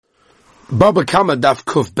Bava Kamma Daf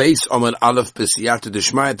Kuf Beis Omer Aleph B'Siyata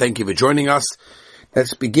D'Shmaya. Thank you for joining us.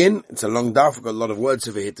 Let's begin. It's a long daf. We've got a lot of words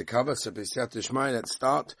over here to cover. So B'Siyata D'Shmaya, let's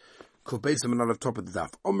start. Kuf Beis Omer Aleph, top of the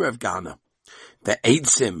daf. Omer Rav Gana. The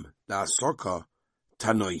Eitzim La'asoka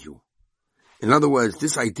Tanoihu. In other words,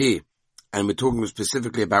 this idea, and we're talking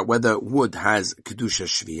specifically about whether wood has Kedusha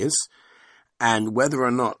Shvius, and whether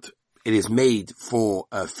or not it is made for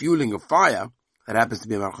fueling of fire, that happens to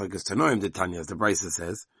be a Malchokes Tanoim, the Tanya, as the Brisa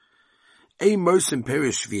says. A mosim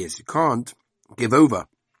perish shvius. You can't give over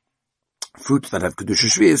fruits that have kedusha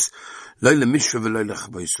shvius, lo lemishra v'lo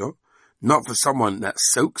lechavoso, not for someone that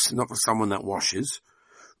soaks, not for someone that washes.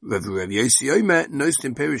 Rav Yossi Omer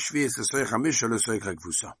nosim perish shvius l'soich hamisha l'soich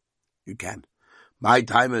hagvusa. You can. My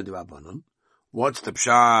timer the Rabbanon. What's the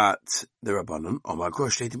pshat the Rabbanon? Omar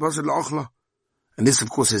kosh shteti basar la'achla. And this, of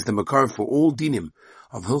course, is the makar for all dinim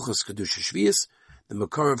of hilchos kedusha shvius. The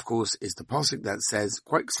makar, of course, is the pasuk that says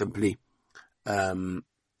quite simply. The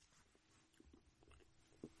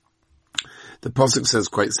pasuk says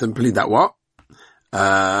quite simply that what?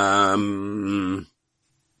 La'achla,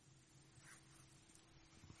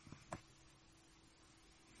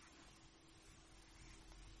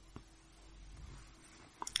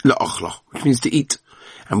 which means to eat.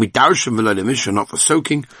 And we darshan v'lo lemisha, not for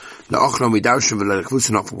soaking. La'achla, and we darshan v'lo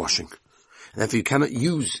lechvusa, not for washing. And therefore you cannot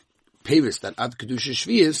use peris that ad kedusha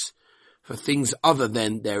shvius for things other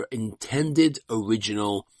than their intended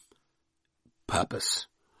original purpose.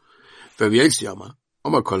 What do they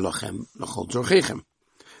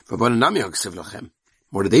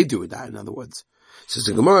do with that, in other words? Says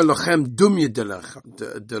the Gemara, lochem dumya de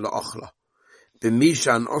la'achla.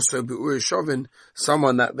 B'mishan also be'ur shovin,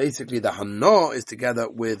 someone that basically the hana is together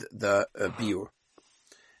with the biur.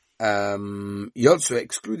 Yotzu,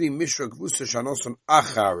 excluding mishra gvusa shanoson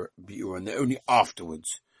achar biur, and they're only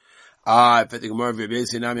afterwards. What's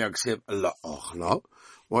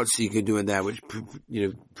he can do in there, which,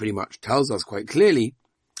 pretty much tells us quite clearly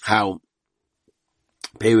how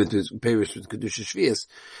Peris with Kedusha Shvius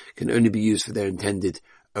can only be used for their intended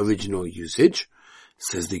original usage.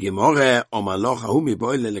 Says the Gemara, Omalocha humi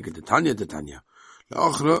boile legetetanya tetanya.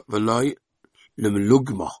 La'achla v'loi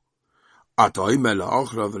lemlugma. Atoime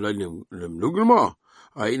la'achla v'loi lemlugma.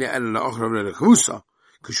 Ha'ine ele la'achla v'loi lechvusa.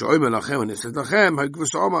 Kushoime lachem, and it says lachem,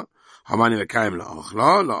 ha'gvusa oma. Hamani v'kayim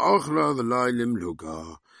la'achla v'loi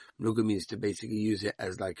lemluga. Mluga means to basically use it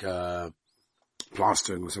as like a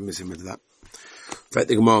plastering or something similar to that. Fact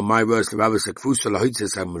the Gemara, my words, the Rabbi sekfusa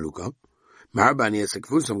lahitzes ha'mluga. Marabani as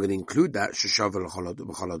sekfusa, I'm going to include that, sheshav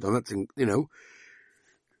v'cholodom, that's,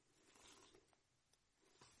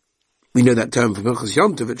 we know that term from Hilchos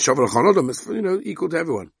Yom Tov, it's shav v'cholodom, it's, equal to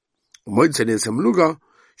everyone. Moed said is ha'mluga,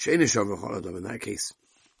 she'ene shav v'cholodom in that case.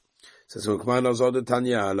 Says, Mukman Azad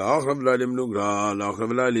Tanya, la'achrav la'lim lugra,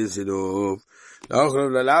 la'achrav la'li sidov, la'achrav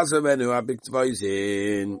la'laza benu abik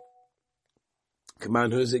tvayzin. Come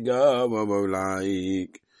on, who's it go? What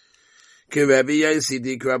like? Kirebi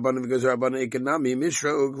Yasidi, Krabban, because Rabban Ekanami,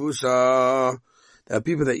 Mishra Ugvusa. There are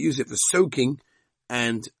people that use it for soaking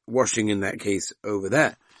and washing in that case over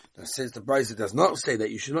there. Now, since the Brisa does not say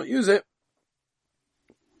that you should not use it,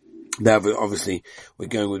 that obviously we're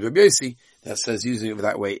going with Rabbi Yossi that says using it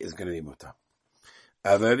that way is going to be mutter. The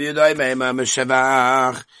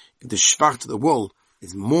shvach, the wool,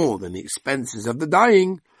 is more than the expenses of the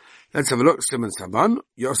dyeing. Let's have a look. Simon Savan,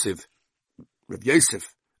 Yosef, Rav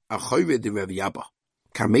Yosef, Achoyve de Rav Yabba,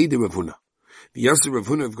 Kamei de Ravuna. Yosef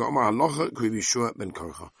Ravuna have got Omar Halacha, Rav Yeshua ben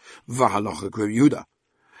Korcha, Vahalacha, Rav Yehuda.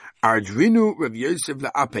 Ardrinu Rav Yosef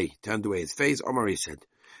la'ape, turned away his face. Omar, he said,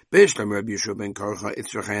 Bishlam Rabbi Yeshua ben Korcha,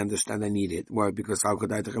 it's I understand I need it. Why? Because how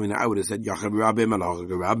could I would have said, Yachab Rabbim, Halacha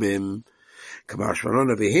Rabbim. Kamash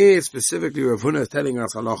Maron over here, specifically Rav Huna is telling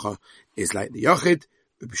us Halacha is like the Yachid,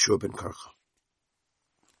 Rabbi Yeshua ben Korcha.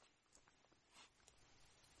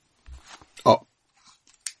 Oh.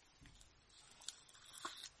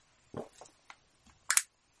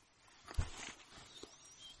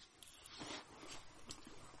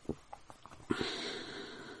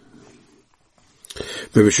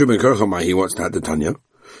 Rabbi Yeshua ben Korcha, he wants that the Tanya.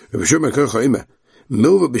 Rabbi Yeshua ben Korcha,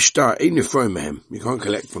 Milva b'shtar ein nefroim mehem. You can't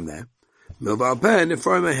collect from there. Milva al-peh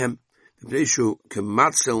nefroim mehem. V'bleishu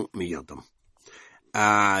kematzel miyadam.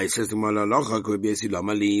 He says to Mala Locha, Rabbi Yossi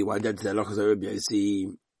Lamali. Why did the Locha say Rabbi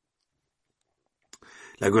Yossi?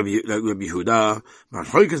 Like Rabbi Yehuda.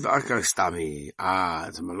 Malchoikas v'achar stami.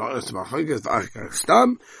 It's a malchoikas v'achar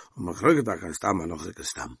stam. Malchoikas v'achar stam. Malchoikas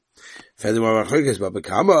stam. Furthermore, malchoikas Bava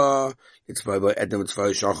Kamma. It's by Edom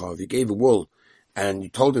Tzvay Shachar. If you gave a wool and you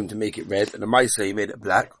told him to make it red, and the Maisa he made it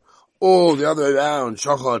black, or the other way around,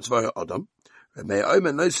 Shachar Tzvay Adam. May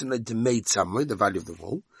Omer noisen like the made somewhere, the value of the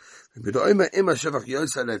wall. But Omer ima shevach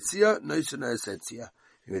yosa letzia, noisen letzia.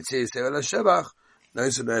 If it says there shevach,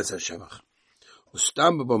 noisen shevach.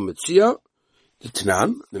 Ustam b'bom metzia, the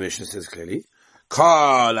Tanan, the Mishnah says clearly,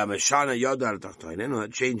 Kal ameshana yoda al tachtoina, and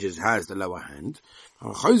that changes has the lower hand.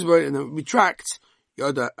 And then retracts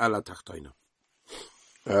yoda al tachtoina.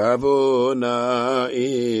 Avona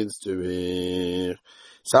is to be.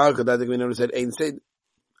 Sarka that the Gemara said, ain't said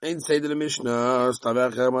in the Mishnah,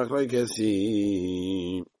 Stavacha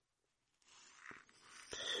Machlaikesi.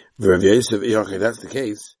 Rav Yosef, okay, that's the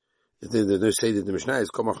case. There's no say that the Mishnah is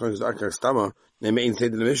Kom Machlaikes Akar Stama, name ain't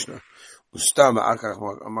said in the Mishnah. Ustama Akar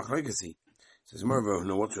Machlaikesi. Says Merva,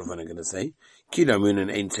 no, what's Rav going to say? Kila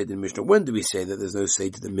Munan ain't said in the Mishnah. When do we say that there's no say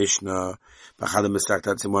to the Mishnah? Bachada Mesachta,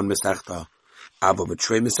 that's in one Mesachta. Ava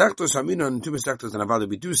betray Mesachtos, Amina, and two Mesachtos, and Avada,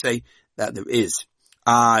 we do say that there is.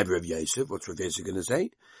 Rav Yosef, what's Rav Yosef going to say?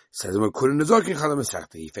 Says,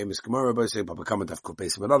 famous Gemara by saying, Bava Kamma daf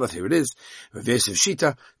Beis Aleph, here it is. Rav Yosef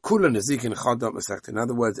Shita, Kula Nezikin Chadam Mesachta. In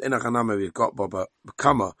other words, in Achanama, we've got Bava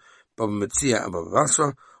Kamma, Bava Metzia, and Bava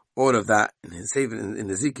Basra. All of that in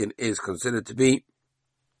Nezikin is considered to be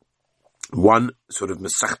one sort of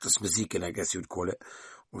Mesachtas Nezikin, I guess you would call it,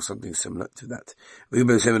 or something similar to that.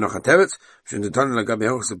 Anyone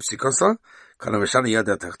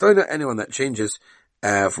that changes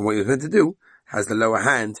from what he was meant to do has the lower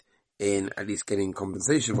hand in at least getting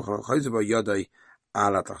compensation.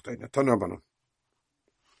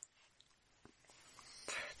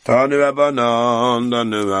 Tanu Rabbanon.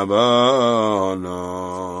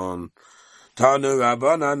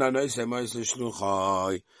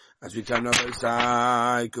 As we turn over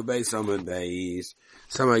side, could be someone base.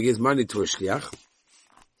 Someone gives money to a shliach.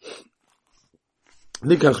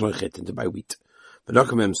 Likach lechitin to buy wheat. But not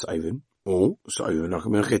come even. Oh, so you not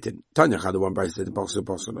come lechitin. Tanya had the one price that the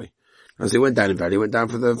possibly. As they went down in value, went down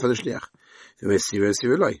for the shliach. They were serious,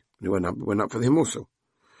 and he went up for him also.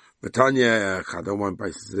 But Tanya had the one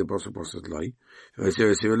price that the possibly. They were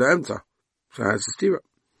serious, empty. So that's the stira.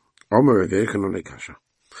 Omer Revir can only kasha.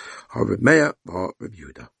 Harvard Meya, Rav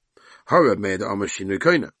Yehuda. Harvard Meya, the Omer Shinui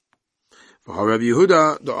Koina. For Harvard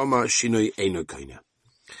Yehuda, the Omer Shinui Eino Koina.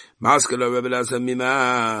 Maskalo Rebbe Lazar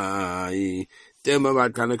Mimai.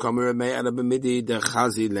 Dilmavad kana Komer Meya Ala B'midi, the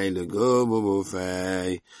Chazi Leila Go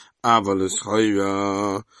Bufei. Avalus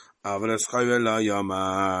Choyra. Avalus Choyra La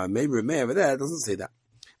Yama. Maybe Meya over there doesn't say that.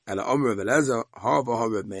 And the Omer Rebbe Lazar,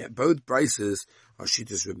 Harvard Meya. Both prices are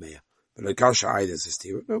Shitas Rebbe Meya. But the kasha either is a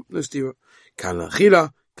stira. No stira. Kana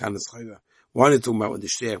chila, kana schayra. One is talking about when the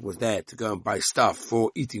shliach was there to go and buy stuff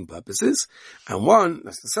for eating purposes, and one,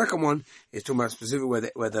 that's the second one, is talking about specific where the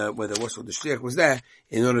shliach was there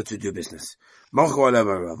in order to do business. In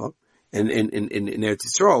Eretz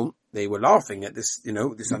Yisrael, they were laughing at this,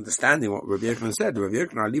 this understanding what Rabbi Yochanan said. Rabbi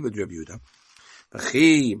Yochanan aliba Rabbi Yehuda.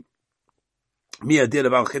 V'chi mi adil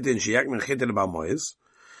about chitin sheyakmin chitin about moyes.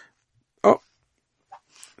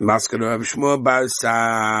 Maskalo of Shmuel Bar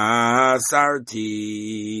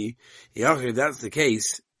Sarti. That's the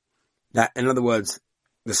case. That, in other words,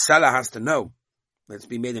 the seller has to know that it's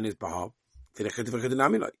been made on his behalf. The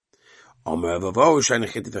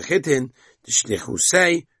shlichu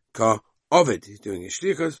say ka ovid. He's doing his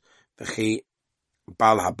shlichus. V'chi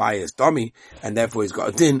bal habayis domi, and therefore he's got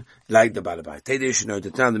a din like the balabai. Today should know the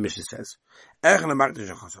time the Mishnah says.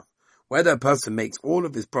 Whether a person makes all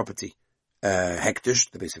of his property hektish,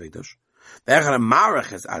 the base of hektish.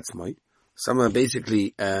 Someone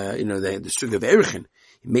basically, the sugar of Erichin,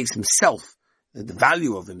 he makes himself, the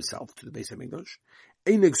value of himself to the base of hektish.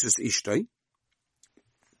 The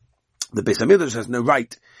base of hektish has no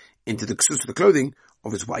right into the ksus of the clothing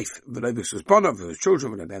of his wife, of his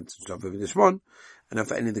children, of this one, and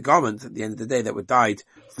for any of the garments at the end of the day that were dyed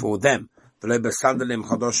for them.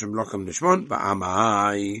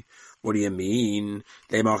 What do you mean?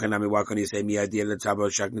 Why can you say,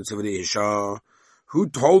 who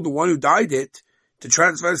told the one who dyed it to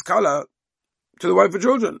transfer his color to the wife or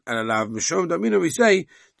children? And Allah Mishom Damina, we say,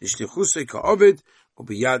 Shlichusei ka'ovid,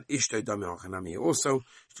 ubiyad ishtoi dami hachanami. Also,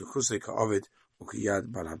 Shlichusei ka'ovid, ukiyad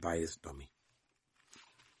bal habayis dami.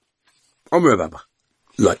 Omer Baba.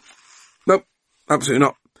 Like. Nope, absolutely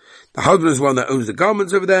not. The husband is one that owns the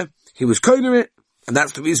garments over there. He was koiner it, and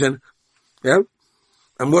that's the reason. Yeah?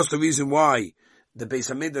 And what's the reason why the Beis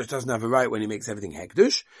HaMikdash doesn't have a right when he makes everything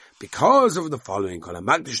hekdush? Because of the following. When a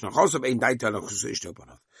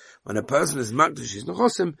person is makdush, he's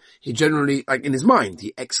nechosim, he generally, like in his mind,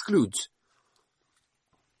 he excludes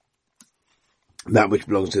that which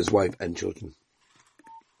belongs to his wife and children.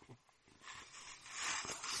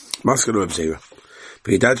 Maskalo of Zera.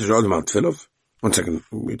 But he died to Rodman Tfilov. 1 second.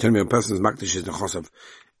 You tell me a person's makdish is nechosav.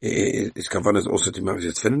 His kavanah is also to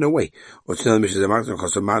makdish tefillin? No way. Or to tell me she's a makdish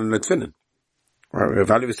nechosav man and tefillin. Right, the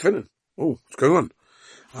value is tefillin. Oh, what's going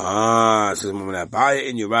on? Says Mama, buy it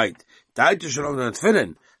in, you're right. Died to shalom and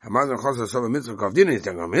tefillin. Man nechosav so a mitzvah kavdin is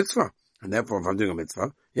doing a mitzvah. And therefore, if I'm doing a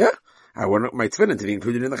mitzvah, yeah, I want my tefillin to be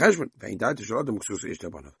included in the cheshbon. If I died to shalom, the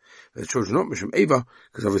children not mishum eva,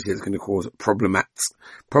 because obviously it's going to cause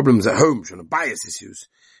problems at home, shouldn't bias issues.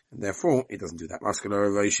 And therefore, it doesn't do that.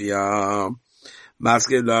 Maskela Rav Shia,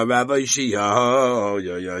 Maskela Rav Shia,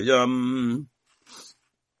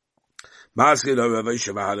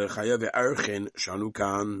 Chayav Erchin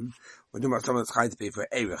Shanukan. We're talking about someone that's chayav to pay for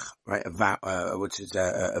erich, right? Which is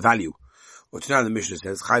a value. Which now the Mishnah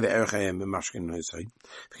says chayav erich mashkin noisai.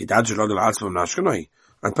 V'chidad shalom atzma mashkin.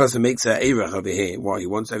 And person makes a erich over here. Why? He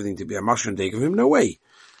wants everything to be a mashkin take of him? No way.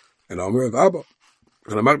 And Amar of Abba.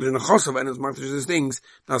 And a makdish nechosav and his makdish these things.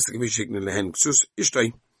 That's the gemish shikne lehen ksus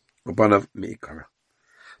ishtay. Ubanav meikara.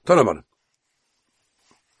 Tonaban.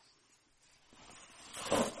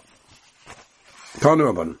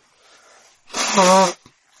 Tonaban.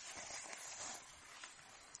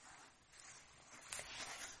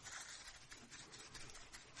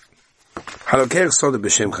 Haloker soda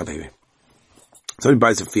b'shem chavevi. Somebody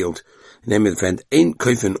buys a field. The name of the friend ain't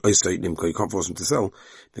kofen oisay nimko. You can't force him to sell.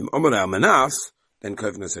 Vim omer al manas. Then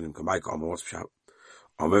kofen oisay nimko. Mike omer what's pshat?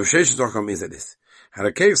 Omer v'sheish zocham means like this.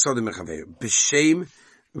 Haloker soda b'chavevi b'shem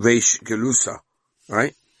reish gelusa.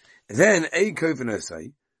 Right? Then a kofen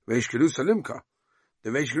oisay reish gelusa limka. The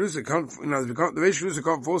reish gelusa can't. The reish gelusa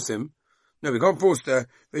can't force him. No, we can't force the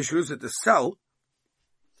reish gelusa to sell.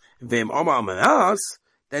 Vim omer al manas.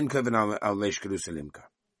 Then koven al leish kelusa limka.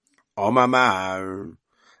 Omamar.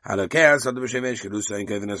 Halakeh sad b'shem leish kelusa and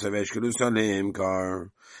koven al leish kelusa limka.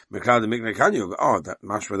 Mekad mikne kanyu. Oh, that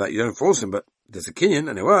mashma that you don't force him, but there's a kinyan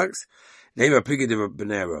and it works. Neva pigid of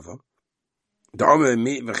b'nei rava. The omer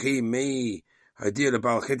mi v'chi mi hadir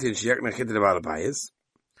lebal chitin sheyakna chitin lebal abayis.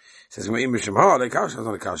 Says g'ma'im b'shem ha lekasha. That's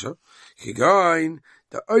not a kasha. Kigain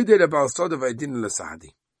the oide lebal soda v'edin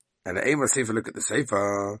l'sahdi. And the aim was safe look at the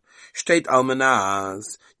sefer. State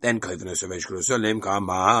almanas. Then kovenus of Eshklusalim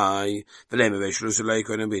kamai. The name of Eshklusalay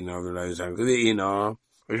couldn't be no.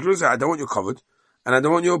 I don't want you covered. And I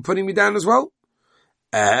don't want you putting me down as well.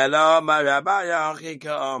 Hello, my rabbi,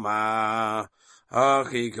 Achikama.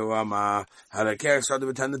 Had a care started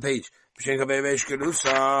to turn the page. Shenka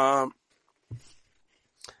Eshklusa.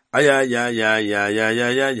 Yeah. Ein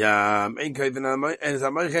koven as a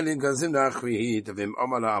moichelim kazimnach we to him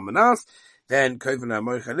omala amanas. Then koven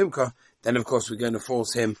moichelimka. Then of course we're going to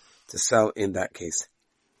force him to sell in that case.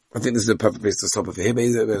 I think this is a perfect place to stop over here.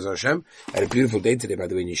 Hashem. I had a beautiful day today, by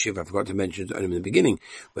the way, in Yeshiva. I forgot to mention it in the beginning.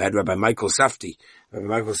 We had Rabbi Michael Safti. Rabbi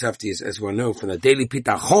Michael Safti is, as we know, from the Daily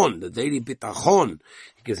Bitachon. The Daily Bitachon.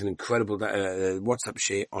 He gives an incredible WhatsApp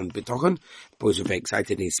share on Bitachon. Boys were very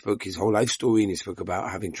excited. He spoke his whole life story, and he spoke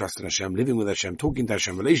about having trust in Hashem, living with Hashem, talking to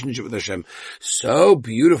Hashem, relationship with Hashem. So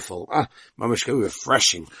beautiful. Mamash,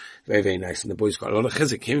 refreshing. Very, very nice. And the boys got a lot of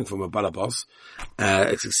chizuk hearing from a balabos,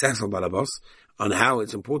 a successful balabos, on how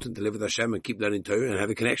it's important to live with Hashem and keep learning Torah and have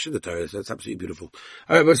a connection to Torah. So that's absolutely beautiful.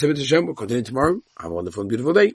 All right, we'll continue tomorrow. Have a wonderful and beautiful day.